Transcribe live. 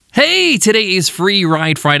Hey, today is Free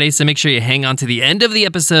Ride Friday, so make sure you hang on to the end of the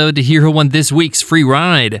episode to hear who won this week's free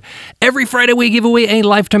ride. Every Friday, we give away a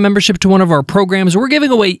lifetime membership to one of our programs. We're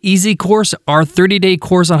giving away Easy Course, our 30-day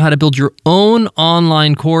course on how to build your own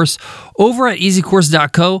online course over at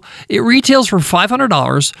easycourse.co. It retails for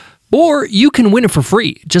 $500. Or you can win it for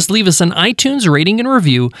free. Just leave us an iTunes rating and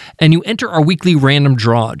review, and you enter our weekly random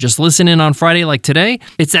draw. Just listen in on Friday like today.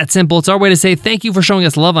 It's that simple. It's our way to say thank you for showing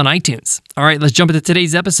us love on iTunes. All right, let's jump into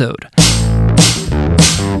today's episode.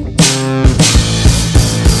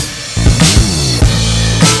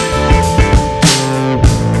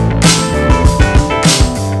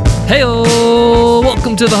 Hey-o!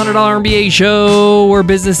 Welcome to the $100 MBA Show, where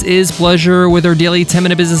business is pleasure with our daily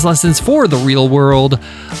 10-minute business lessons for the real world.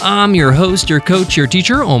 I'm your host, your coach, your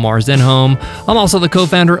teacher, Omar Zenhom. I'm also the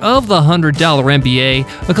co-founder of the $100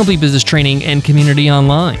 MBA, a complete business training and community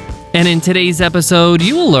online. And in today's episode,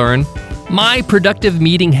 you will learn my productive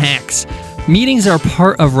meeting hacks. Meetings are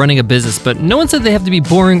part of running a business, but no one said they have to be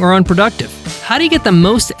boring or unproductive. How do you get the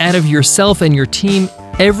most out of yourself and your team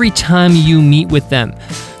every time you meet with them?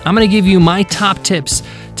 I'm going to give you my top tips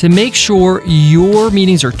to make sure your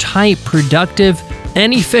meetings are tight, productive,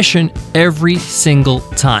 and efficient every single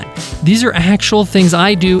time. These are actual things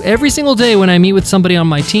I do every single day when I meet with somebody on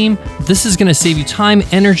my team. This is going to save you time,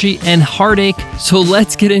 energy, and heartache. So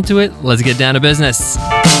let's get into it. Let's get down to business.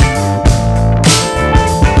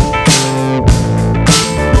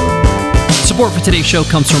 Support for today's show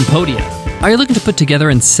comes from Podia. Are you looking to put together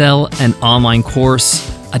and sell an online course,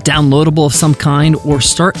 a downloadable of some kind, or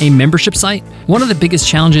start a membership site? One of the biggest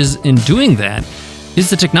challenges in doing that is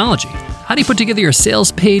the technology. How do you put together your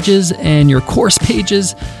sales pages and your course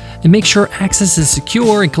pages and make sure access is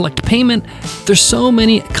secure and collect payment? There's so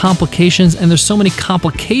many complications and there's so many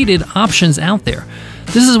complicated options out there.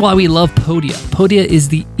 This is why we love Podia. Podia is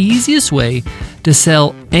the easiest way to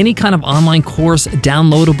sell any kind of online course,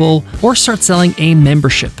 downloadable, or start selling a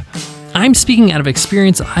membership. I'm speaking out of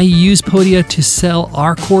experience. I use Podia to sell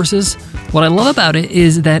our courses. What I love about it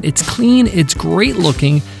is that it's clean, it's great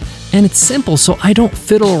looking, and it's simple, so I don't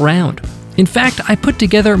fiddle around. In fact, I put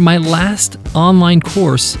together my last online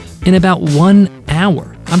course in about 1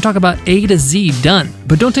 hour. I'm talking about A to Z done.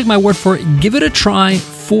 But don't take my word for it. Give it a try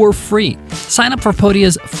for free. Sign up for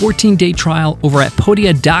Podia's 14-day trial over at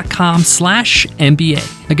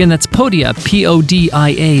podia.com/MBA. Again, that's Podia,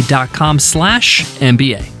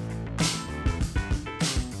 PODIA.com/MBA.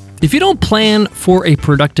 If you don't plan for a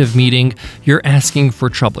productive meeting, you're asking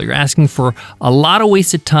for trouble. You're asking for a lot of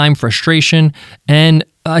wasted time, frustration, and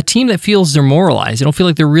a team that feels demoralized. You don't feel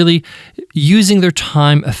like they're really using their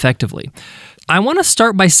time effectively. I want to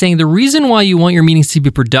start by saying the reason why you want your meetings to be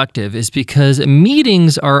productive is because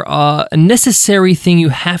meetings are a necessary thing you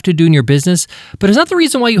have to do in your business, but it's not the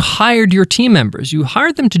reason why you hired your team members. You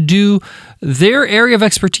hired them to do their area of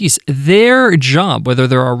expertise, their job, whether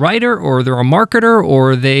they're a writer or they're a marketer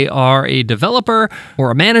or they are a developer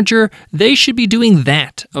or a manager. They should be doing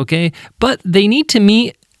that, okay? But they need to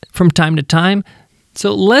meet from time to time.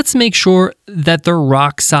 So let's make sure that they're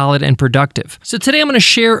rock solid and productive. So today I'm going to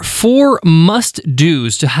share 4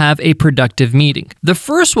 must-dos to have a productive meeting. The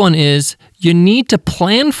first one is you need to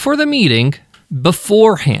plan for the meeting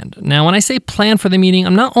beforehand. Now, when I say plan for the meeting,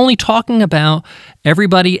 I'm not only talking about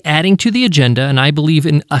everybody adding to the agenda, and I believe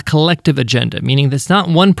in a collective agenda, meaning that's not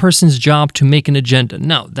one person's job to make an agenda.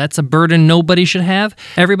 No, that's a burden nobody should have.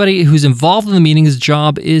 Everybody who's involved in the meeting's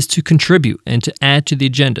job is to contribute and to add to the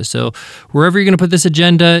agenda. So wherever you're going to put this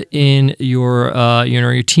agenda in your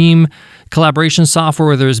team collaboration software,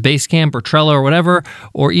 whether it's Basecamp or Trello or whatever,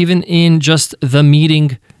 or even in just the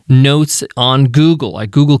meeting notes on Google, like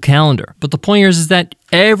Google Calendar. But the point here is that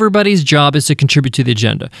everybody's job is to contribute to the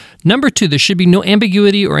agenda. Number 2, there should be no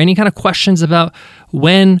ambiguity or any kind of questions about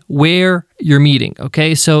when, where you're meeting,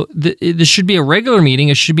 okay? So this should be a regular meeting.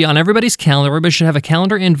 It should be on everybody's calendar. Everybody should have a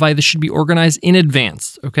calendar invite. This should be organized in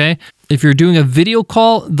advance, okay? If you're doing a video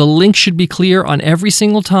call, the link should be clear on every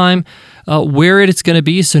single time where it's going to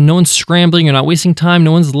be, so no one's scrambling, you're not wasting time,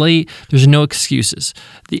 no one's late, there's no excuses.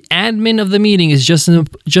 The admin of the meeting is just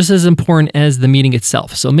as important as the meeting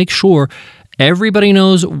itself. So make sure everybody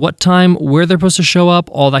knows what time, where they're supposed to show up,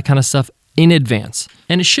 all that kind of stuff in advance.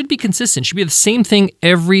 And it should be consistent. It should be the same thing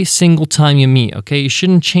every single time you meet, okay? You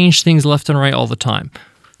shouldn't change things left and right all the time.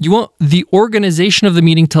 You want the organization of the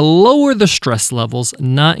meeting to lower the stress levels,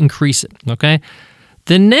 not increase it, okay?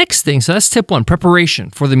 The next thing, so that's tip 1, preparation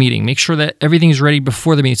for the meeting. Make sure that everything's ready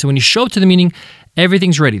before the meeting. So when you show up to the meeting,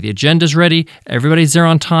 everything's ready. The agenda's ready. Everybody's there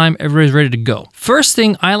on time. Everybody's ready to go. First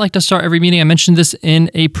thing, I like to start every meeting. I mentioned this in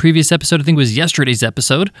a previous episode. I think it was yesterday's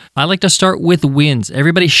episode. I like to start with wins.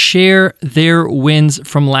 Everybody share their wins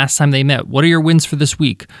from last time they met. What are your wins for this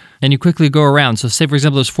week? And you quickly go around. So say, for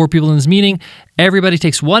example, there's 4 people in this meeting. Everybody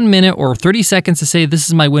takes 1 minute or 30 seconds to say, this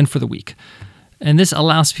is my win for the week. And this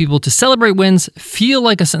allows people to celebrate wins, feel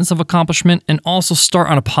like a sense of accomplishment, and also start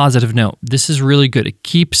on a positive note. This is really good. It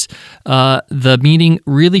keeps the meeting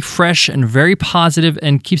really fresh and very positive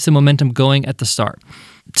and keeps the momentum going at the start.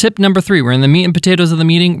 Tip number 3, we're in the meat and potatoes of the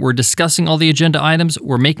meeting. We're discussing all the agenda items.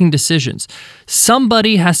 We're making decisions.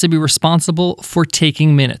 Somebody has to be responsible for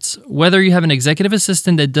taking minutes. Whether you have an executive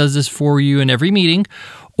assistant that does this for you in every meeting,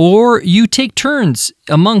 or you take turns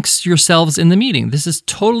amongst yourselves in the meeting. This is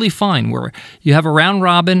totally fine, where you have a round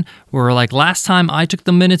robin, where like last time I took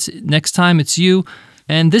the minutes, next time it's you.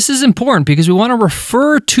 And this is important because we want to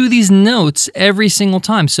refer to these notes every single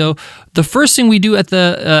time. So the first thing we do at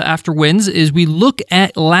the after wins is we look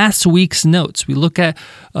at last week's notes. We look at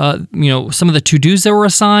some of the to-dos that were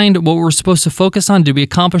assigned, what we're supposed to focus on, did we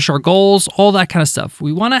accomplish our goals, all that kind of stuff.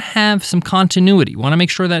 We want to have some continuity. We want to make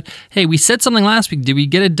sure that, hey, we said something last week. Did we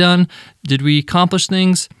get it done? Did we accomplish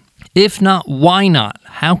things? If not, why not?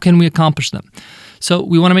 How can we accomplish them? So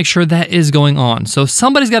we want to make sure that is going on. So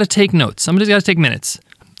somebody's got to take notes. Somebody's got to take minutes.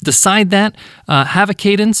 Decide that, have a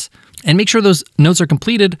cadence, and make sure those notes are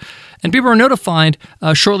completed and people are notified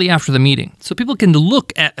shortly after the meeting. So people can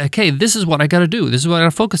look at, okay, this is what I got to do. This is what I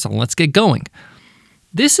got to focus on. Let's get going.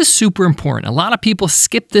 This is super important. A lot of people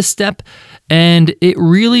skip this step, and it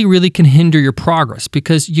really, really can hinder your progress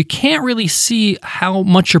because you can't really see how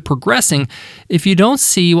much you're progressing if you don't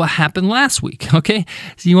see what happened last week, okay?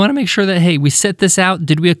 So you want to make sure that, hey, we set this out.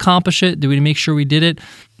 Did we accomplish it? Did we make sure we did it?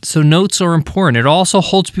 So notes are important. It also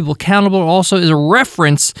holds people accountable. It also is a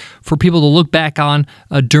reference for people to look back on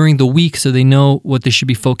during the week so they know what they should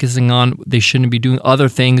be focusing on. They shouldn't be doing other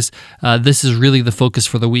things. This is really the focus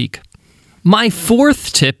for the week. My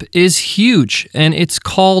 4th tip is huge, and it's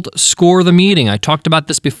called score the meeting. I talked about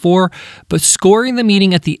this before, but scoring the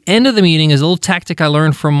meeting at the end of the meeting is a little tactic I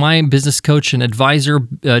learned from my business coach and advisor,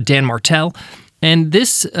 Dan Martell. And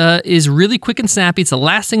this is really quick and snappy. It's the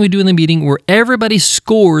last thing we do in the meeting where everybody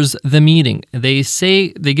scores the meeting. They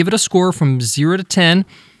give it a score from 0 to 10,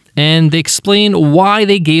 and they explain why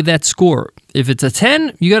they gave that score. If it's a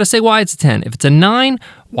 10, you got to say why it's a 10. If it's a 9,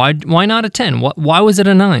 why not a 10? Why was it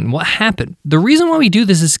a 9? What happened? The reason why we do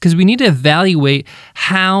this is because we need to evaluate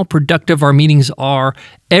how productive our meetings are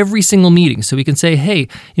every single meeting. So we can say, hey,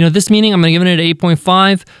 this meeting, I'm going to give it an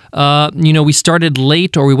 8.5. We started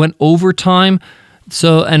late or we went overtime.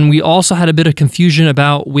 So, and we also had a bit of confusion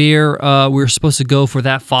about where we were supposed to go for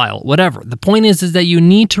that file, whatever. The point is that you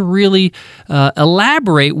need to really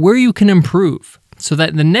elaborate where you can improve so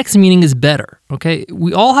that the next meeting is better, okay?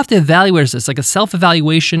 We all have to evaluate this, like a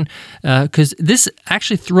self-evaluation, because this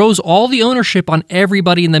actually throws all the ownership on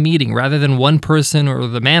everybody in the meeting rather than one person or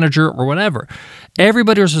the manager or whatever.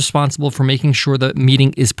 Everybody is responsible for making sure the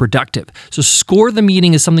meeting is productive. So score the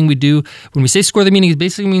meeting is something we do. When we say score the meeting, it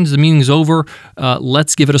basically means the meeting is over.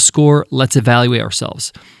 Let's give it a score. Let's evaluate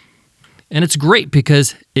ourselves. And it's great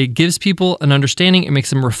because it gives people an understanding, it makes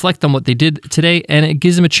them reflect on what they did today, and it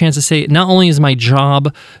gives them a chance to say, not only is my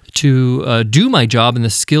job to do my job and the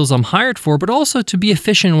skills I'm hired for, but also to be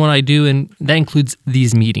efficient in what I do, and that includes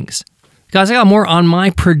these meetings. Guys, I got more on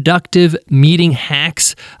my productive meeting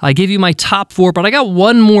hacks. I gave you my top 4, but I got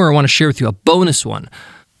one more I want to share with you, a bonus one.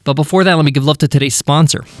 But before that, let me give love to today's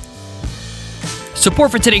sponsor.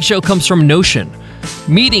 Support for today's show comes from Notion.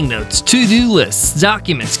 Meeting notes, to-do lists,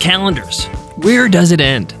 documents, calendars. Where does it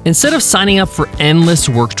end? Instead of signing up for endless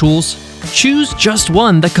work tools, choose just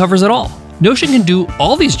one that covers it all. Notion can do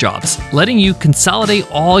all these jobs, letting you consolidate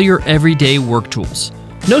all your everyday work tools.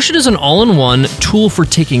 Notion is an all-in-one tool for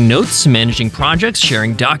taking notes, managing projects,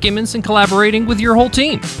 sharing documents, and collaborating with your whole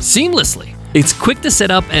team seamlessly. It's quick to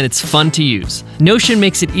set up and it's fun to use. Notion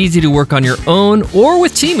makes it easy to work on your own or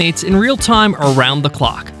with teammates in real time around the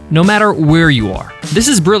clock, no matter where you are. This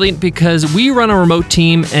is brilliant because we run a remote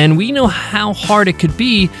team and we know how hard it could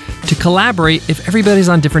be to collaborate if everybody's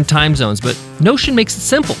on different time zones, but Notion makes it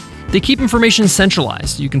simple. They keep information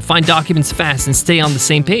centralized. You can find documents fast and stay on the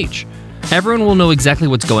same page. Everyone will know exactly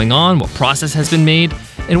what's going on, what process has been made,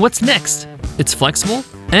 and what's next. It's flexible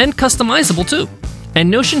and customizable too. And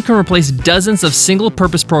Notion can replace dozens of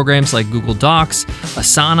single-purpose programs like Google Docs,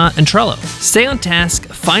 Asana, and Trello. Stay on task,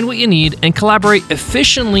 find what you need, and collaborate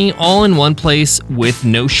efficiently all in one place with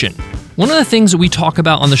Notion. One of the things that we talk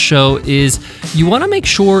about on the show is you want to make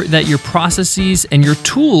sure that your processes and your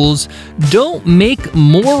tools don't make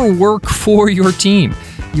more work for your team.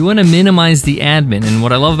 You want to minimize the admin. And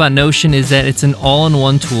what I love about Notion is that it's an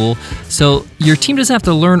all-in-one tool. So your team doesn't have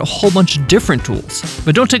to learn a whole bunch of different tools.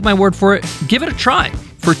 But don't take my word for it. Give it a try.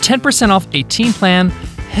 For 10% off a team plan,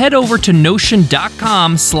 head over to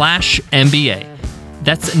notion.com/MBA.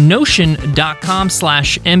 That's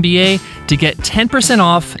notion.com/MBA to get 10%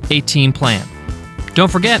 off a team plan. Don't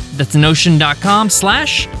forget, that's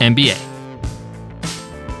notion.com/MBA.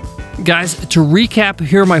 Guys, to recap,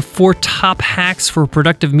 here are my 4 top hacks for a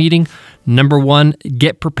productive meeting. Number 1,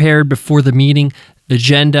 get prepared before the meeting.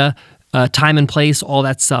 Agenda, time and place, all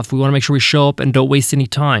that stuff. We want to make sure we show up and don't waste any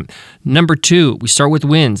time. Number 2, we start with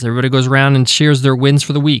wins. Everybody goes around and shares their wins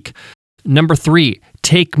for the week. Number 3,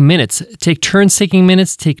 take minutes. Take turns taking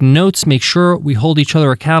minutes, take notes, make sure we hold each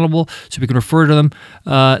other accountable so we can refer to them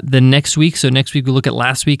the next week. So next week we look at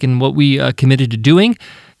last week and what we committed to doing.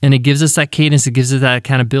 And it gives us that cadence, it gives us that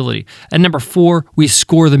accountability. And number 4, we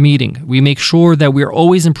score the meeting. We make sure that we're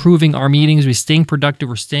always improving our meetings, we're staying productive,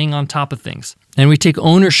 we're staying on top of things. And we take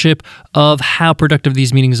ownership of how productive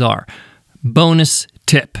these meetings are. Bonus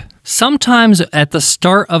tip. Sometimes at the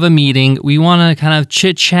start of a meeting, we want to kind of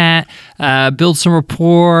chit-chat, build some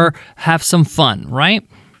rapport, have some fun, right?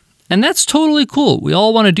 And that's totally cool. We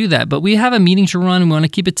all want to do that, but we have a meeting to run. We want to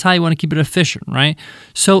keep it tight. We want to keep it efficient, right?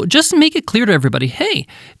 So just make it clear to everybody, hey,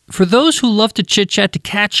 for those who love to chit-chat, to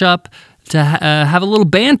catch up, to have a little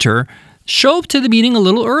banter, show up to the meeting a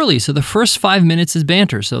little early. So the first 5 minutes is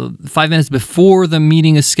banter. So 5 minutes before the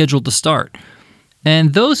meeting is scheduled to start.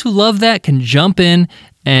 And those who love that can jump in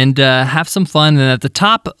and have some fun. And at the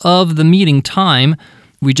top of the meeting time,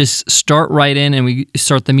 we just start right in and we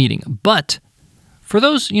start the meeting. But for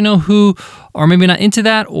those, who are maybe not into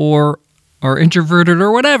that or are introverted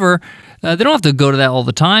or whatever, they don't have to go to that all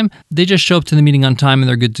the time. They just show up to the meeting on time and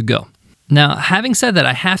they're good to go. Now, having said that,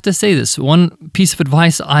 I have to say this. One piece of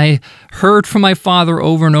advice I heard from my father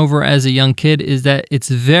over and over as a young kid is that it's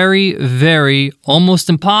very, very almost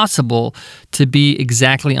impossible to be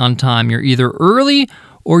exactly on time. You're either early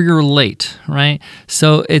or you're late, right?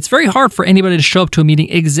 So it's very hard for anybody to show up to a meeting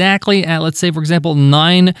exactly at, let's say, for example,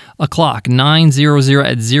 9 o'clock, 9:00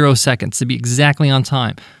 at 0 seconds, to be exactly on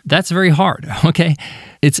time. That's very hard, okay?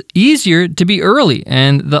 It's easier to be early,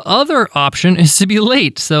 and the other option is to be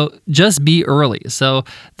late, so just be early. So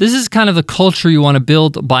this is kind of the culture you want to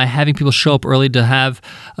build by having people show up early to have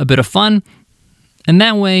a bit of fun, and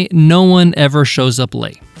that way no one ever shows up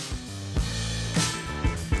late.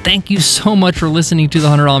 Thank you so much for listening to the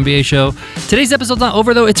 $100 MBA Show. Today's episode's not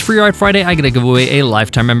over, though. It's Free Ride Friday. I got to give away a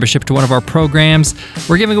lifetime membership to one of our programs.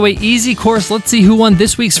 We're giving away Easy Course. Let's see who won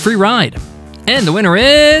this week's free ride. And the winner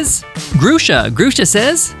is Grusha. Grusha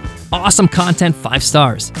says, awesome content, 5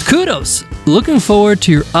 stars. Kudos. Looking forward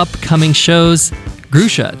to your upcoming shows.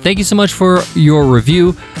 Grusha, thank you so much for your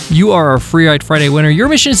review. You are our Free Ride Friday winner. Your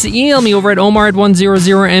mission is to email me over at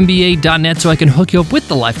omar@100mba.net so I can hook you up with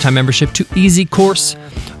the lifetime membership to Easy Course,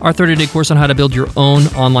 our 30-day course on how to build your own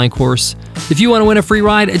online course. If you want to win a free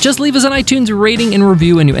ride, just leave us an iTunes rating and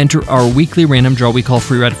review and you enter our weekly random draw we call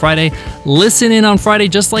Free Ride Friday. Listen in on Friday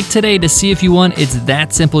just like today to see if you won. It's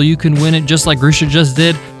that simple. You can win it just like Grusha just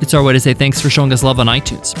did. It's our way to say thanks for showing us love on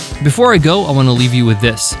iTunes. Before I go, I want to leave you with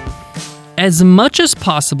this. As much as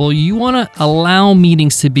possible, you want to allow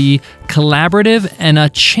meetings to be collaborative and a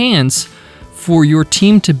chance for your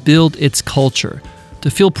team to build its culture, to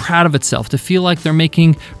feel proud of itself, to feel like they're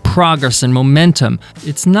making progress and momentum.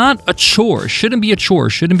 It's not a chore. It shouldn't be a chore.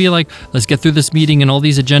 It shouldn't be like, let's get through this meeting and all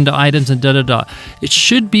these agenda items and da-da-da. It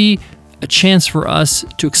should be a chance for us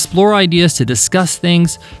to explore ideas, to discuss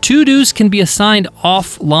things. To-dos can be assigned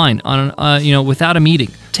offline without a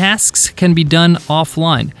meeting. Tasks can be done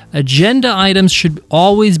offline. Agenda items should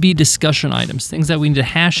always be discussion items, things that we need to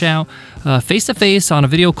hash out face-to-face on a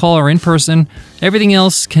video call or in person. Everything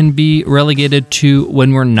else can be relegated to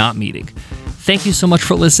when we're not meeting. Thank you so much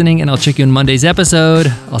for listening, and I'll check you in Monday's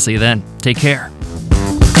episode. I'll see you then. Take care.